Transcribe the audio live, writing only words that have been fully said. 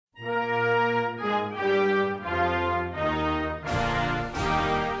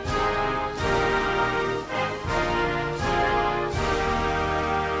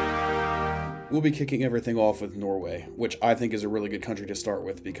We'll be kicking everything off with Norway, which I think is a really good country to start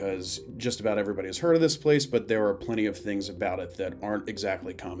with because just about everybody has heard of this place, but there are plenty of things about it that aren't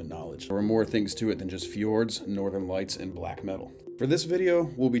exactly common knowledge. There are more things to it than just fjords, northern lights, and black metal. For this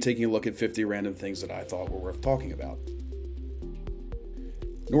video, we'll be taking a look at 50 random things that I thought were worth talking about.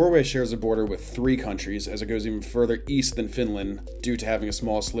 Norway shares a border with 3 countries, as it goes even further east than Finland due to having a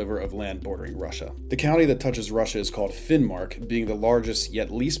small sliver of land bordering Russia. The county that touches Russia is called Finnmark, being the largest yet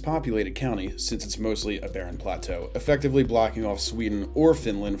least populated county since it's mostly a barren plateau, effectively blocking off Sweden or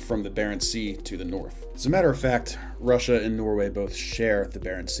Finland from the Barents Sea to the north. As a matter of fact, Russia and Norway both share the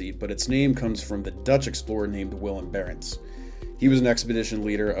Barents Sea, but its name comes from the Dutch explorer named Willem Barents. He was an expedition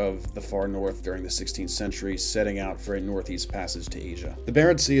leader of the far north during the 16th century, setting out for a northeast passage to Asia. The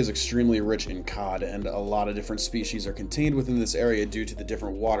Barents Sea is extremely rich in cod, and a lot of different species are contained within this area due to the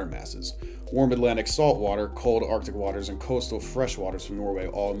different water masses. Warm Atlantic saltwater, cold Arctic waters, and coastal freshwaters from Norway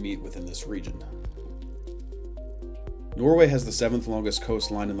all meet within this region. Norway has the 7th longest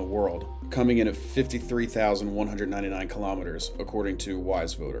coastline in the world, coming in at 53,199 kilometers, according to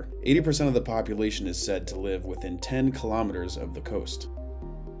Wise Voter. 80% of the population is said to live within 10 kilometers of the coast.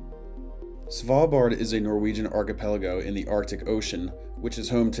 Svalbard is a Norwegian archipelago in the Arctic Ocean, which is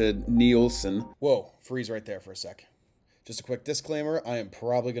home to Nielsen. Whoa, freeze right there for a sec. Just a quick disclaimer, I am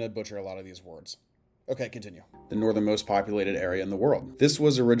probably going to butcher a lot of these words. Okay, continue. The northernmost populated area in the world. This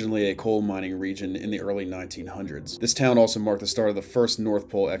was originally a coal mining region in the early 1900s. This town also marked the start of the first North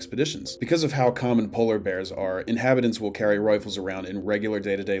Pole expeditions. Because of how common polar bears are, inhabitants will carry rifles around in regular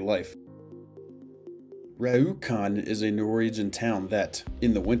day-to-day life. Rjukan is a Norwegian town that,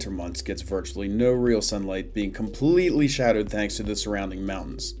 in the winter months, gets virtually no real sunlight, being completely shadowed thanks to the surrounding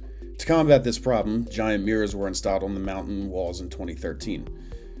mountains. To combat this problem, giant mirrors were installed on the mountain walls in 2013.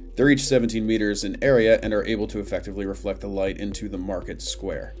 They're each 17 meters in area and are able to effectively reflect the light into the market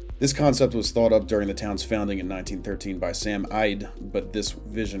square. This concept was thought up during the town's founding in 1913 by Sam Eide, but this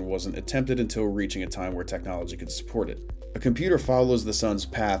vision wasn't attempted until reaching a time where technology could support it. A computer follows the sun's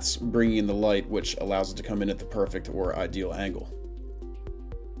paths, bringing in the light, which allows it to come in at the perfect or ideal angle.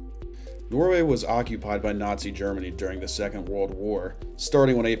 Norway was occupied by Nazi Germany during the Second World War,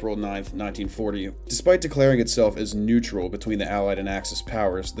 starting on April 9, 1940. Despite declaring itself as neutral between the Allied and Axis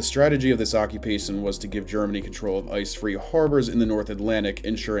powers, the strategy of this occupation was to give Germany control of ice-free harbors in the North Atlantic,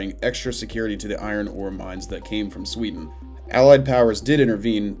 ensuring extra security to the iron ore mines that came from Sweden. Allied powers did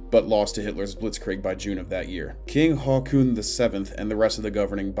intervene, but lost to Hitler's blitzkrieg by June of that year. King Haakon VII and the rest of the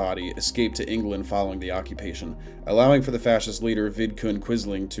governing body escaped to England following the occupation, allowing for the fascist leader Vidkun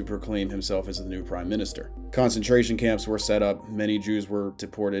Quisling to proclaim himself as the new prime minister. Concentration camps were set up, many Jews were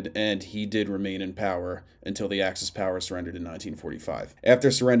deported, and he did remain in power until the Axis powers surrendered in 1945.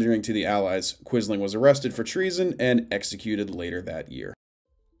 After surrendering to the Allies, Quisling was arrested for treason and executed later that year.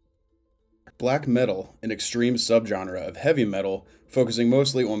 Black metal, an extreme subgenre of heavy metal, focusing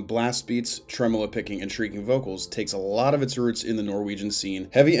mostly on blast beats, tremolo picking, and shrieking vocals, takes a lot of its roots in the Norwegian scene.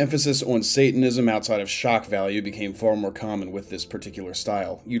 Heavy emphasis on Satanism outside of shock value became far more common with this particular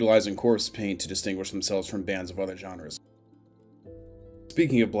style, utilizing corpse paint to distinguish themselves from bands of other genres.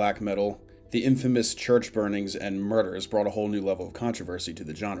 Speaking of black metal, the infamous church burnings and murders brought a whole new level of controversy to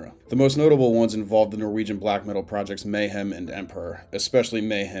the genre. The most notable ones involved the Norwegian black metal projects Mayhem and Emperor, especially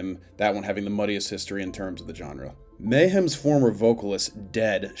Mayhem, that one having the muddiest history in terms of the genre. Mayhem's former vocalist,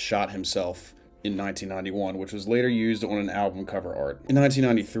 Dead, shot himself in 1991, which was later used on an album cover art. In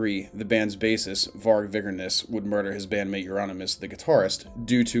 1993, the band's bassist, Varg Vikernes, would murder his bandmate Euronymous, the guitarist,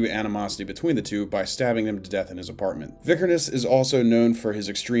 due to animosity between the two by stabbing him to death in his apartment. Vikernes is also known for his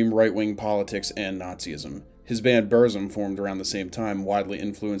extreme right-wing politics and Nazism. His band Burzum formed around the same time, widely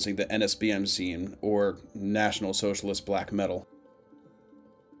influencing the NSBM scene, or National Socialist Black Metal.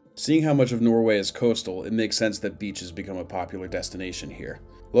 Seeing how much of Norway is coastal, it makes sense that beaches become a popular destination here.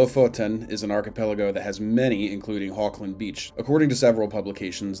 Lofoten is an archipelago that has many, including Hawkland Beach. According to several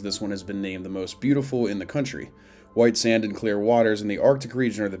publications, this one has been named the most beautiful in the country. White sand and clear waters in the Arctic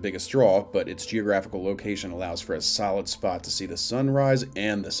region are the biggest draw, but its geographical location allows for a solid spot to see the sunrise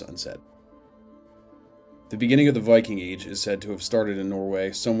and the sunset. The beginning of the Viking Age is said to have started in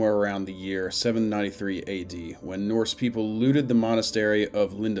Norway somewhere around the year 793 AD, when Norse people looted the monastery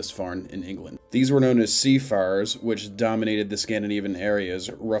of Lindisfarne in England. These were known as seafarers, which dominated the Scandinavian areas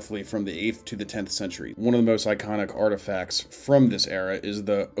roughly from the 8th to the 10th century. One of the most iconic artifacts from this era is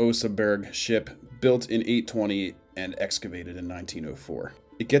the Oseberg ship, built in 820 and excavated in 1904.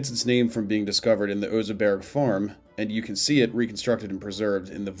 It gets its name from being discovered in the Oseberg farm, and you can see it reconstructed and preserved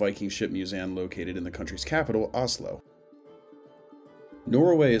in the Viking Ship Museum located in the country's capital, Oslo.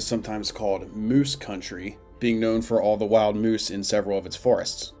 Norway is sometimes called Moose Country, being known for all the wild moose in several of its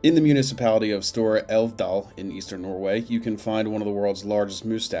forests. In the municipality of Store Elvdal in eastern Norway, you can find one of the world's largest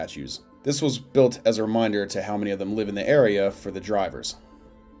moose statues. This was built as a reminder to how many of them live in the area for the drivers.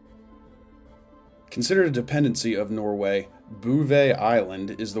 Considered a dependency of Norway, Bouvet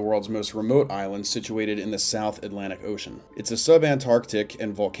Island is the world's most remote island situated in the South Atlantic Ocean. It's a sub-Antarctic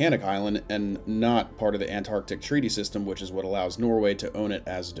and volcanic island and not part of the Antarctic Treaty System, which is what allows Norway to own it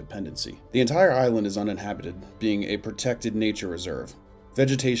as a dependency. The entire island is uninhabited, being a protected nature reserve.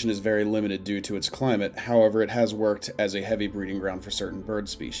 Vegetation is very limited due to its climate, however it has worked as a heavy breeding ground for certain bird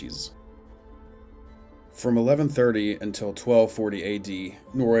species. From 1130 until 1240 AD,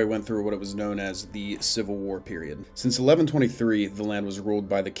 Norway went through what it was known as the Civil War period. Since 1123, the land was ruled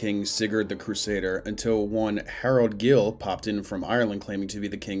by the king Sigurd the Crusader until one Harold Gill popped in from Ireland claiming to be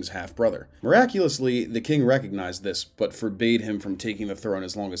the king's half-brother. Miraculously, the king recognized this, but forbade him from taking the throne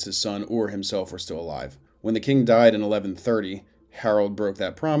as long as his son or himself were still alive. When the king died in 1130, Harold broke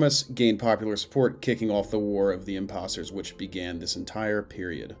that promise, gained popular support, kicking off the War of the Impostors, which began this entire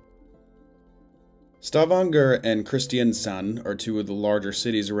period. Stavanger and Kristiansand are two of the larger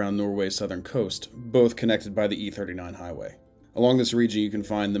cities around Norway's southern coast, both connected by the E39 highway. Along this region you can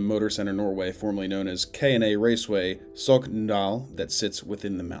find the Motor Center Norway, formerly known as K&A Raceway Sokndal, that sits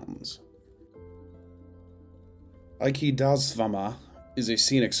within the mountains. Eikeidalsvatnet is a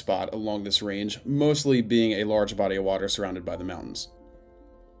scenic spot along this range, mostly being a large body of water surrounded by the mountains.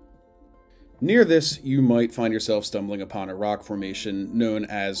 Near this, you might find yourself stumbling upon a rock formation known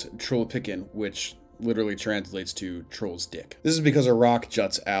as Trollpikken, which literally translates to troll's dick. This is because a rock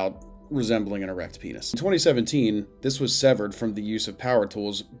juts out, resembling an erect penis. In 2017, this was severed from the use of power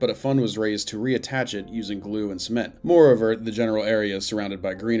tools, but a fund was raised to reattach it using glue and cement. Moreover, the general area is surrounded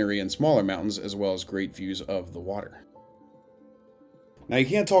by greenery and smaller mountains, as well as great views of the water. Now, you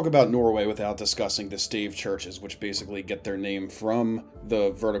can't talk about Norway without discussing the stave churches, which basically get their name from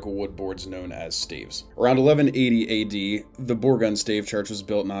the vertical wood boards known as staves. Around 1180 AD, the Borgund Stave Church was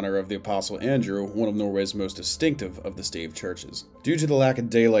built in honor of the Apostle Andrew, one of Norway's most distinctive of the stave churches. Due to the lack of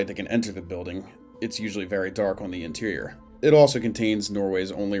daylight that can enter the building, it's usually very dark on the interior. It also contains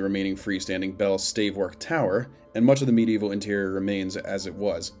Norway's only remaining freestanding bell stavework tower, and much of the medieval interior remains as it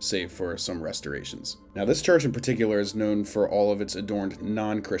was, save for some restorations. Now, this church in particular is known for all of its adorned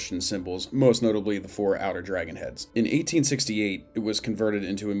non-Christian symbols, most notably the 4 outer dragon heads. In 1868, it was converted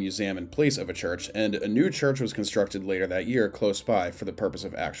into a museum in place of a church, and a new church was constructed later that year close by for the purpose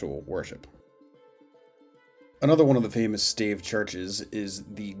of actual worship. Another one of the famous stave churches is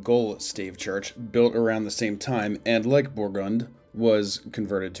the Gull Stave Church, built around the same time, and like Borgund, was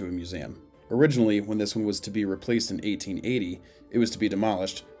converted to a museum. Originally, when this one was to be replaced in 1880, it was to be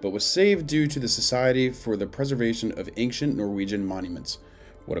demolished, but was saved due to the Society for the Preservation of Ancient Norwegian Monuments.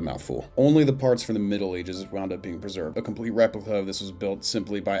 What a mouthful. Only the parts from the Middle Ages wound up being preserved. A complete replica of this was built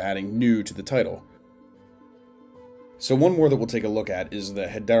simply by adding new to the title. So one more that we'll take a look at is the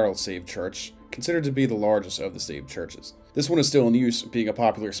Hedal Stave Church, considered to be the largest of the stave churches. This one is still in use, being a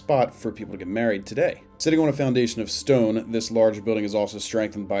popular spot for people to get married today. Sitting on a foundation of stone, this large building is also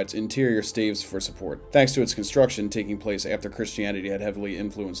strengthened by its interior staves for support. Thanks to its construction taking place after Christianity had heavily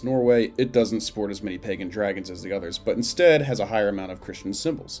influenced Norway, it doesn't sport as many pagan dragons as the others, but instead has a higher amount of Christian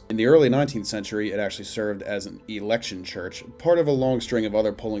symbols. In the early 19th century, it actually served as an election church, part of a long string of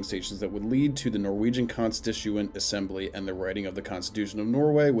other polling stations that would lead to the Norwegian Constituent Assembly and the writing of the Constitution of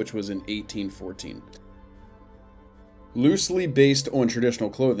Norway, which was in 1814. Loosely based on traditional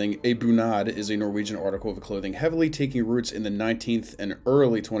clothing, a bunad is a Norwegian article of clothing heavily taking roots in the 19th and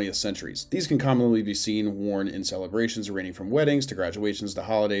early 20th centuries. These can commonly be seen worn in celebrations ranging from weddings to graduations to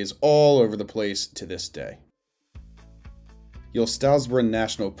holidays all over the place to this day. Jostedalsbreen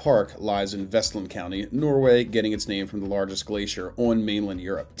National Park lies in Vestland County, Norway, getting its name from the largest glacier on mainland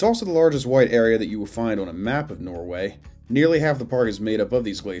Europe. It's also the largest white area that you will find on a map of Norway. Nearly half the park is made up of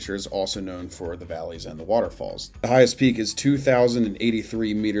these glaciers, also known for the valleys and the waterfalls. The highest peak is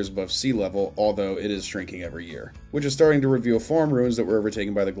 2,083 meters above sea level, although it is shrinking every year, which is starting to reveal farm ruins that were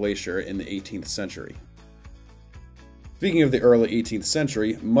overtaken by the glacier in the 18th century. Speaking of the early 18th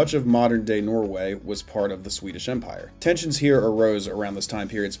century, much of modern-day Norway was part of the Swedish Empire. Tensions here arose around this time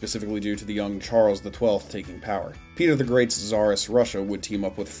period specifically due to the young Charles XII taking power. Peter the Great's Tsarist Russia would team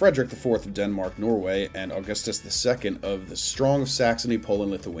up with Frederick IV of Denmark, Norway, and Augustus II of the strong Saxony, Poland,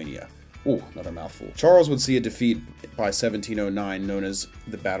 Lithuania. Ooh, another mouthful. Charles would see a defeat by 1709 known as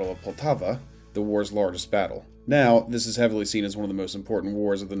the Battle of Poltava, the war's largest battle. Now, this is heavily seen as one of the most important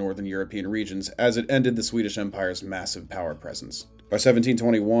wars of the northern European regions, as it ended the Swedish Empire's massive power presence. By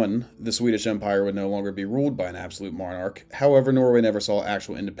 1721, the Swedish Empire would no longer be ruled by an absolute monarch. However, Norway never saw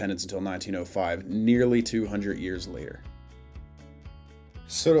actual independence until 1905, nearly 200 years later.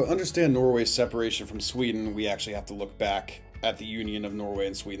 So to understand Norway's separation from Sweden, we actually have to look back at the union of Norway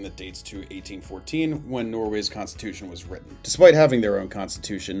and Sweden that dates to 1814, when Norway's constitution was written. Despite having their own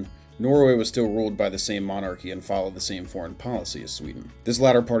constitution, Norway was still ruled by the same monarchy and followed the same foreign policy as Sweden. This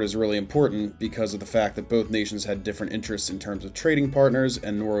latter part is really important because of the fact that both nations had different interests in terms of trading partners,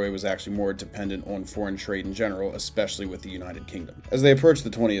 and Norway was actually more dependent on foreign trade in general, especially with the United Kingdom. As they approached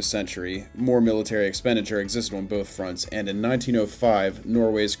the 20th century, more military expenditure existed on both fronts, and in 1905,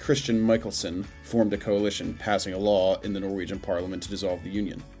 Norway's Christian Michelsen formed a coalition, passing a law in the Norwegian parliament to dissolve the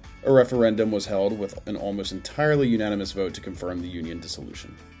union. A referendum was held with an almost entirely unanimous vote to confirm the union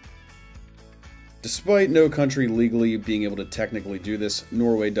dissolution. Despite no country legally being able to technically do this,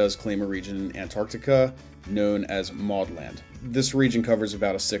 Norway does claim a region in Antarctica known as Maudland. This region covers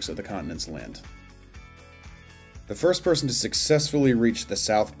about a sixth of the continent's land. The first person to successfully reach the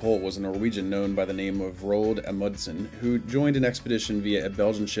South Pole was a Norwegian known by the name of Roald Amundsen, who joined an expedition via a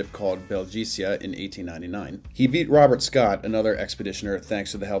Belgian ship called Belgicia in 1899. He beat Robert Scott, another expeditioner,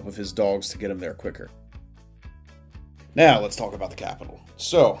 thanks to the help of his dogs to get him there quicker. Now, let's talk about the capital.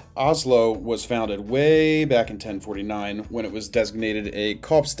 So, Oslo was founded way back in 1049 when it was designated a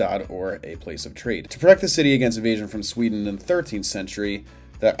Kaupstad, or a place of trade. To protect the city against invasion from Sweden in the 13th century,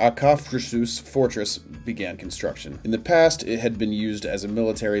 the Akershus fortress began construction. In the past, it had been used as a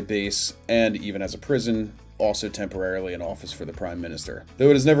military base and even as a prison, also temporarily an office for the Prime Minister. Though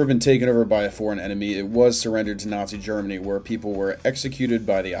it has never been taken over by a foreign enemy, it was surrendered to Nazi Germany, where people were executed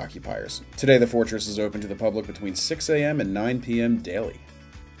by the occupiers. Today, the fortress is open to the public between 6 a.m. and 9 p.m. daily.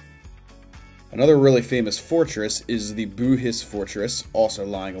 Another really famous fortress is the Buhis Fortress, also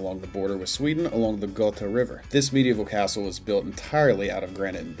lying along the border with Sweden along the Gotha River. This medieval castle is built entirely out of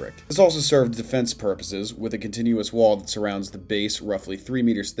granite and brick. This also served defense purposes, with a continuous wall that surrounds the base roughly 3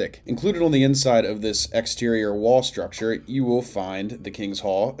 meters thick. Included on the inside of this exterior wall structure, you will find the King's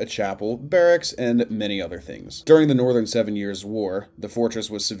Hall, a chapel, barracks, and many other things. During the Northern 7 Years' War, the fortress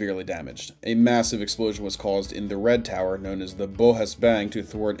was severely damaged. A massive explosion was caused in the Red Tower, known as the Bohusbang, to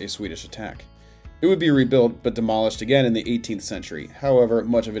thwart a Swedish attack. It would be rebuilt, but demolished again in the 18th century. However,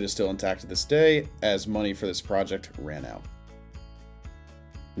 much of it is still intact to this day, as money for this project ran out.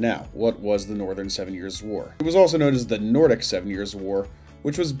 Now, what was the Northern 7 Years' War? It was also known as the Nordic 7 Years' War,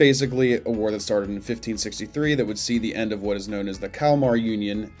 which was basically a war that started in 1563 that would see the end of what is known as the Kalmar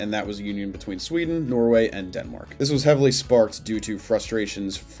Union, and that was a union between Sweden, Norway, and Denmark. This was heavily sparked due to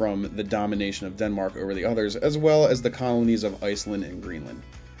frustrations from the domination of Denmark over the others, as well as the colonies of Iceland and Greenland.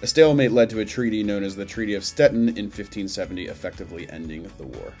 A stalemate led to a treaty known as the Treaty of Stettin in 1570, effectively ending the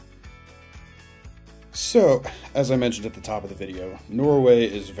war. So, as I mentioned at the top of the video, Norway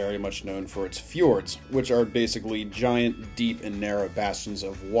is very much known for its fjords, which are basically giant, deep, and narrow bastions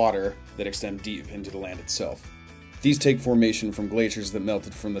of water that extend deep into the land itself. These take formation from glaciers that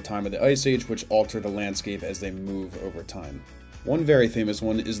melted from the time of the Ice Age, which alter the landscape as they move over time. One very famous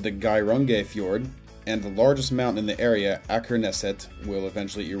one is the Geiranger Fjord, and the largest mountain in the area, Akerneset, will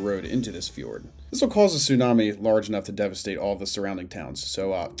eventually erode into this fjord. This will cause a tsunami large enough to devastate all of the surrounding towns,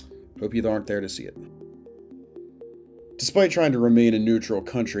 so hope you aren't there to see it. Despite trying to remain a neutral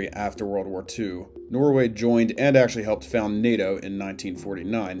country after World War II, Norway joined and actually helped found NATO in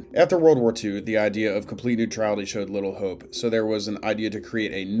 1949. After World War II, the idea of complete neutrality showed little hope, so there was an idea to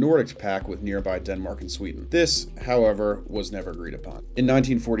create a Nordic pact with nearby Denmark and Sweden. This, however, was never agreed upon. In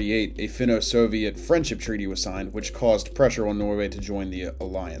 1948, a Finno-Soviet friendship treaty was signed, which caused pressure on Norway to join the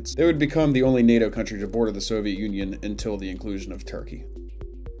alliance. They would become the only NATO country to border the Soviet Union until the inclusion of Turkey.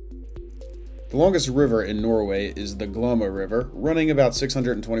 The longest river in Norway is the Glomma River, running about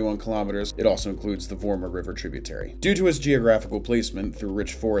 621 kilometers. It also includes the Vorma River tributary. Due to its geographical placement through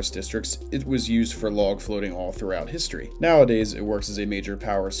rich forest districts, it was used for log floating all throughout history. Nowadays, it works as a major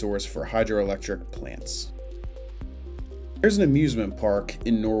power source for hydroelectric plants. There's an amusement park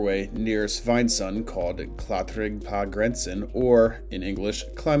in Norway near Svinesund called Klatring på Grensen, or, in English,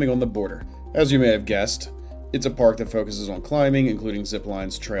 Climbing on the Border. As you may have guessed, it's a park that focuses on climbing, including zip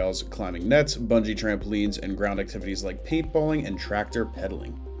lines, trails, climbing nets, bungee trampolines, and ground activities like paintballing and tractor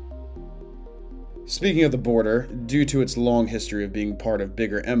pedaling. Speaking of the border, due to its long history of being part of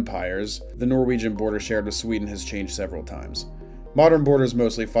bigger empires, the Norwegian border shared with Sweden has changed several times. Modern borders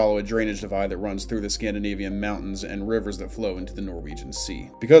mostly follow a drainage divide that runs through the Scandinavian mountains and rivers that flow into the Norwegian Sea.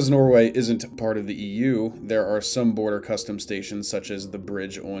 Because Norway isn't part of the EU, there are some border custom stations such as the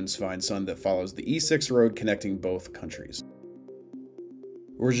bridge on Svinesund that follows the E6 road connecting both countries.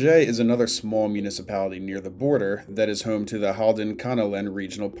 Orge is another small municipality near the border that is home to the Halden-Kanalen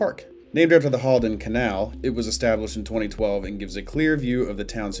Regional Park. Named after the Halden Canal, it was established in 2012 and gives a clear view of the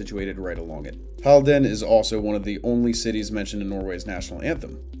town situated right along it. Halden is also one of the only cities mentioned in Norway's national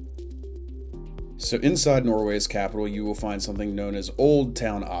anthem. So inside Norway's capital, you will find something known as Old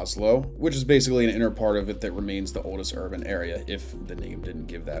Town Oslo, which is basically an inner part of it that remains the oldest urban area, if the name didn't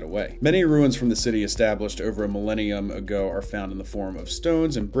give that away. Many ruins from the city established over a millennium ago are found in the form of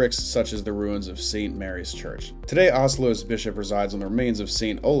stones and bricks, such as the ruins of St. Mary's Church. Today, Oslo's bishop resides on the remains of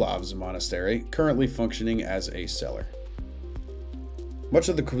St. Olav's Monastery, currently functioning as a cellar. Much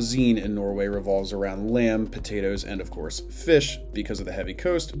of the cuisine in Norway revolves around lamb, potatoes, and of course, fish because of the heavy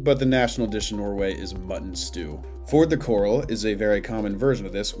coast, but the national dish in Norway is mutton stew. Ford the Coral is a very common version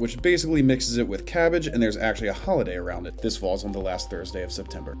of this, which basically mixes it with cabbage, and there's actually a holiday around it. This falls on the last Thursday of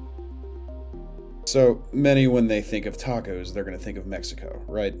September. So, many, when they think of tacos, they're going to think of Mexico,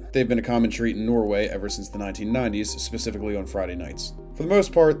 right? They've been a common treat in Norway ever since the 1990s, specifically on Friday nights. For the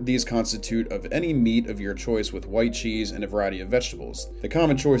most part, these constitute of any meat of your choice with white cheese and a variety of vegetables. The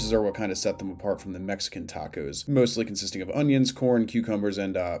common choices are what kind of set them apart from the Mexican tacos, mostly consisting of onions, corn, cucumbers,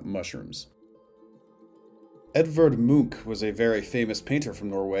 and mushrooms. Edvard Munch was a very famous painter from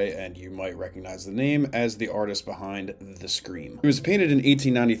Norway, and you might recognize the name as the artist behind The Scream. He was painted in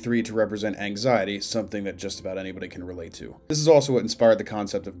 1893 to represent anxiety, something that just about anybody can relate to. This is also what inspired the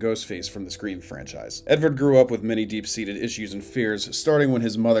concept of Ghostface from the Scream franchise. Edvard grew up with many deep-seated issues and fears, starting when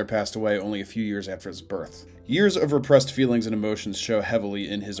his mother passed away only a few years after his birth. Years of repressed feelings and emotions show heavily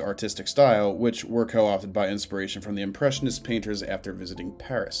in his artistic style, which were co-opted by inspiration from the Impressionist painters after visiting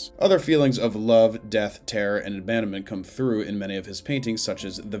Paris. Other feelings of love, death, terror, and abandonment come through in many of his paintings, such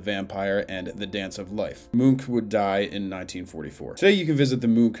as The Vampire and The Dance of Life. Munch would die in 1944. Today you can visit the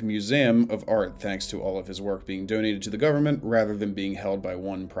Munch Museum of Art thanks to all of his work being donated to the government rather than being held by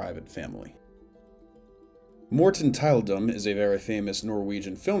one private family. Morten Tyldum is a very famous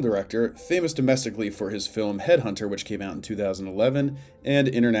Norwegian film director, famous domestically for his film Headhunter, which came out in 2011, and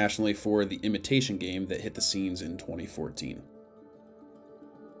internationally for The Imitation Game that hit the scenes in 2014. In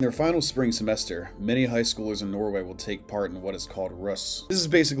their final spring semester, many high schoolers in Norway will take part in what is called Russ. This is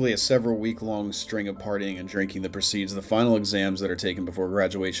basically a several week-long string of partying and drinking that precedes the final exams that are taken before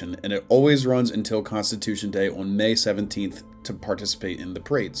graduation, and it always runs until Constitution Day on May 17th to participate in the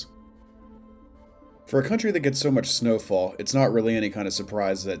parades. For a country that gets so much snowfall, it's not really any kind of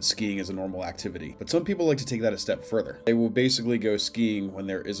surprise that skiing is a normal activity. But some people like to take that a step further. They will basically go skiing when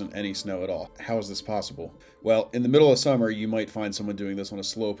there isn't any snow at all. How is this possible? Well, in the middle of summer, you might find someone doing this on a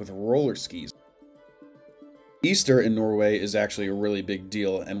slope with roller skis. Easter in Norway is actually a really big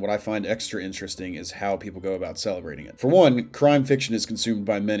deal, and what I find extra interesting is how people go about celebrating it. For one, crime fiction is consumed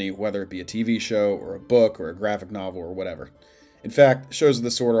by many, whether it be a TV show, or a book, or a graphic novel, or whatever. In fact, shows of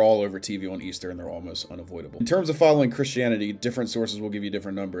this sort are all over TV on Easter, and they're almost unavoidable. In terms of following Christianity, different sources will give you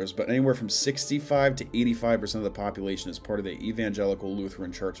different numbers, but anywhere from 65 to 85% of the population is part of the Evangelical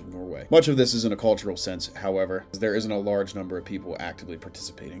Lutheran Church of Norway. Much of this is in a cultural sense, however, as there isn't a large number of people actively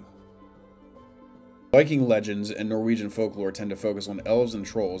participating. Viking legends and Norwegian folklore tend to focus on elves and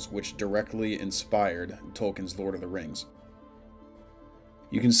trolls, which directly inspired Tolkien's Lord of the Rings.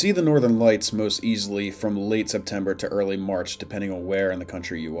 You can see the northern lights most easily from late September to early March, depending on where in the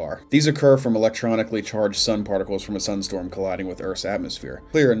country you are. These occur from electronically charged sun particles from a sunstorm colliding with Earth's atmosphere.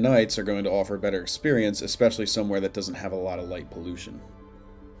 Clearer nights are going to offer a better experience, especially somewhere that doesn't have a lot of light pollution.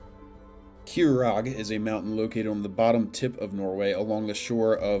 Kyrag is a mountain located on the bottom tip of Norway along the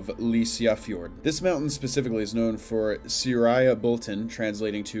shore of Lysjafjord. This mountain specifically is known for Siraya Bulten,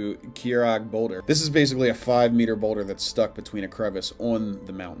 translating to Kyrag Boulder. This is basically a 5-meter boulder that's stuck between a crevice on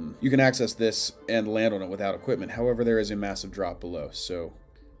the mountain. You can access this and land on it without equipment, however there is a massive drop below, so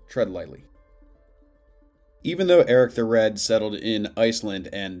tread lightly. Even though Eric the Red settled in Iceland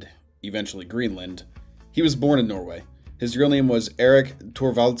and eventually Greenland, he was born in Norway. His real name was Erik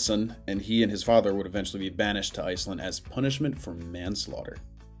Thorvaldsson, and he and his father would eventually be banished to Iceland as punishment for manslaughter.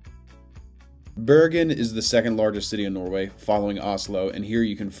 Bergen is the second largest city in Norway, following Oslo, and here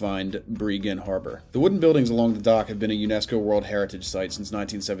you can find Bryggen Harbor. The wooden buildings along the dock have been a UNESCO World Heritage Site since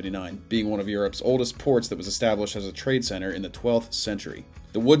 1979, being one of Europe's oldest ports that was established as a trade center in the 12th century.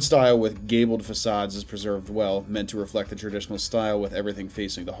 The wood style with gabled facades is preserved well, meant to reflect the traditional style with everything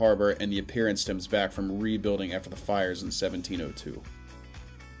facing the harbor, and the appearance stems back from rebuilding after the fires in 1702.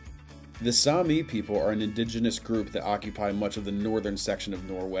 The Sami people are an indigenous group that occupy much of the northern section of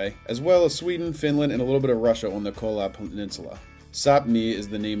Norway, as well as Sweden, Finland, and a little bit of Russia on the Kola Peninsula. Sapmi is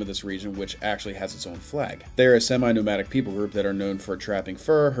the name of this region, which actually has its own flag. They are a semi-nomadic people group that are known for trapping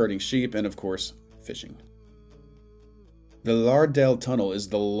fur, herding sheep, and of course, fishing. The Lardale Tunnel is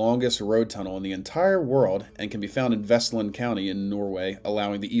the longest road tunnel in the entire world and can be found in Vestland County in Norway,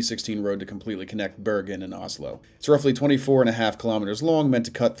 allowing the E16 road to completely connect Bergen and Oslo. It's roughly 24.5 kilometers long, meant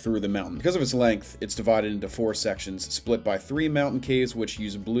to cut through the mountain. Because of its length, it's divided into 4 sections, split by 3 mountain caves which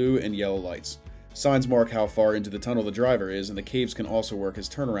use blue and yellow lights. Signs mark how far into the tunnel the driver is, and the caves can also work as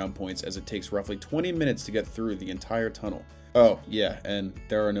turnaround points, as it takes roughly 20 minutes to get through the entire tunnel. Oh, yeah, and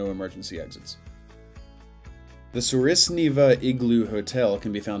there are no emergency exits. The Surisniva Igloo Hotel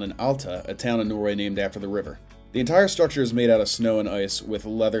can be found in Alta, a town in Norway named after the river. The entire structure is made out of snow and ice, with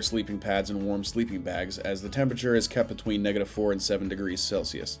leather sleeping pads and warm sleeping bags, as the temperature is kept between -4 and 7 degrees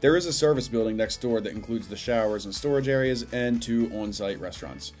Celsius. There is a service building next door that includes the showers and storage areas, and 2 on-site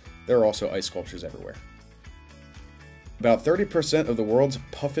restaurants. There are also ice sculptures everywhere. About 30% of the world's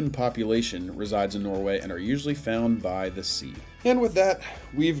puffin population resides in Norway and are usually found by the sea. And with that,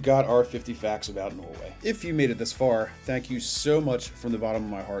 we've got our 50 facts about Norway. If you made it this far, thank you so much from the bottom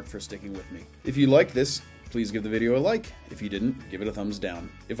of my heart for sticking with me. If you liked this, please give the video a like. If you didn't, give it a thumbs down.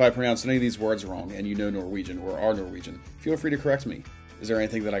 If I pronounced any of these words wrong and you know Norwegian or are Norwegian, feel free to correct me. Is there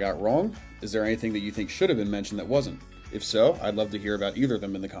anything that I got wrong? Is there anything that you think should have been mentioned that wasn't? If so, I'd love to hear about either of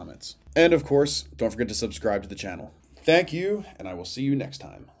them in the comments. And of course, don't forget to subscribe to the channel. Thank you, and I will see you next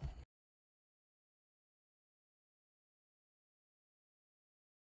time.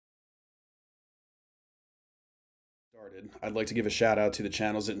 I'd like to give a shout out to the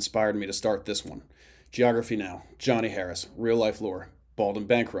channels that inspired me to start this one. Geography Now, Johnny Harris, Real Life Lore, Bald and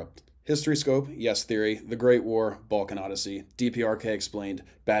Bankrupt, History Scope, Yes Theory, The Great War, Balkan Odyssey, DPRK Explained,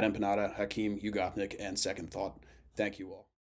 Bad Empanada, Hakeem Ugopnik, and Second Thought. Thank you all.